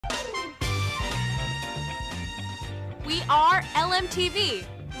We are Lmtv,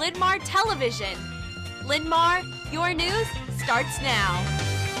 Linn-Mar Television. Linn-Mar, your news starts now.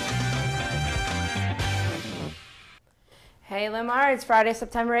 Hey Linn-Mar, it's Friday,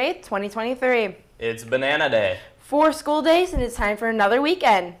 September 8th, 2023. It's Banana Day. 4 school days and it's time for another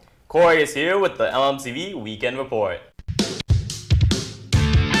weekend. Corey is here with the Lmtv Weekend Report.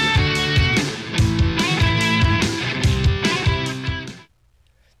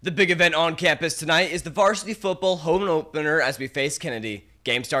 The big event on campus tonight is the varsity football home opener as we face Kennedy.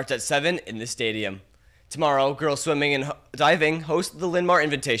 Game starts at 7 in the stadium. Tomorrow, girls swimming and diving host the Linn-Mar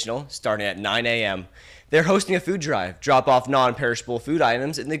Invitational starting at 9 a.m. They're hosting a food drive, drop off non-perishable food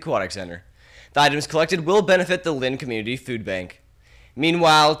items in the Aquatic Center. The items collected will benefit the Linn Community Food Bank.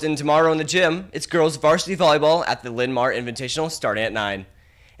 Meanwhile, tomorrow in the gym, it's girls varsity volleyball at the Linn-Mar Invitational starting at 9.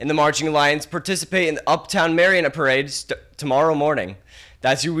 And the Marching Alliance participate in the Uptown Marionette Parade tomorrow morning.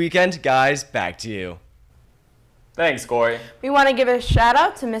 That's your weekend, guys. Back to you. Thanks, Corey. We want to give a shout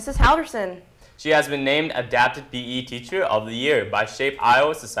out to Mrs. Halverson. She has been named Adapted PE Teacher of the Year by Shape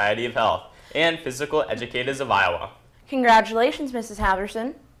Iowa Society of Health and Physical Educators of Iowa. Congratulations, Mrs.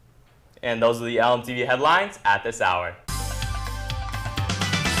 Halverson. And those are the Lmtv headlines at this hour.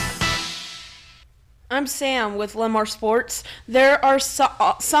 I'm Sam with Linn-Mar Sports. There are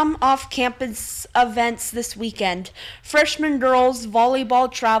some off-campus events this weekend. Freshman girls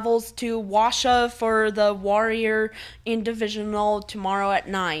volleyball travels to Washoe for the Warrior Indivisional tomorrow at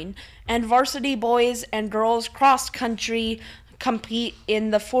 9. And varsity boys and girls cross-country compete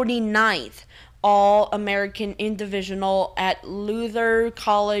in the 49th All-American Indivisional at Luther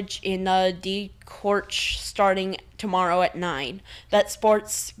College in DeKorch starting tomorrow at 9. That's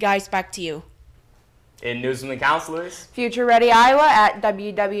sports. Guys, back to you. In news from the counselors, Future Ready Iowa at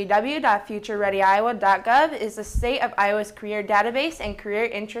www.futurereadyiowa.gov is the state of Iowa's career database and career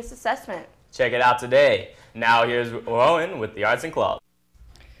interest assessment. check it out today. Now here's Rowan with the Arts and Club.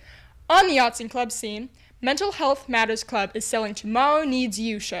 On the Arts and Club scene, Mental Health Matters Club is selling Tomorrow Needs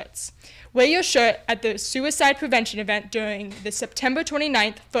You shirts. Wear your shirt at the suicide prevention event during the September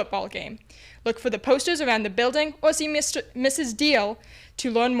 29th football game. Look for the posters around the building or see Mrs. Deal to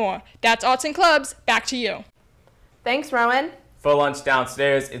learn more. That's Arts and Clubs. Back to you. Thanks, Rowan. For lunch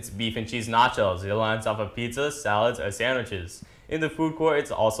downstairs, it's beef and cheese nachos. Your lines off of pizza, salads, or sandwiches. In the food court, it's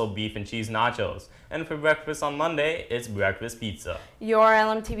also beef and cheese nachos. And for breakfast on Monday, it's breakfast pizza. Your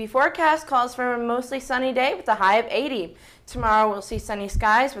LMTV forecast calls for a mostly sunny day with a high of 80. Tomorrow we'll see sunny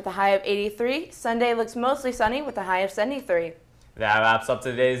skies with a high of 83. Sunday looks mostly sunny with a high of 73. That wraps up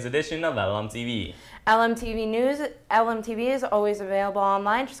today's edition of Lmtv. LMTV News, LMTV is always available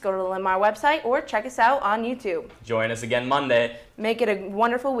online. Just go to the Linn-Mar website or check us out on YouTube. Join us again Monday. Make it a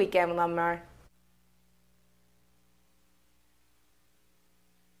wonderful weekend, Linn-Mar.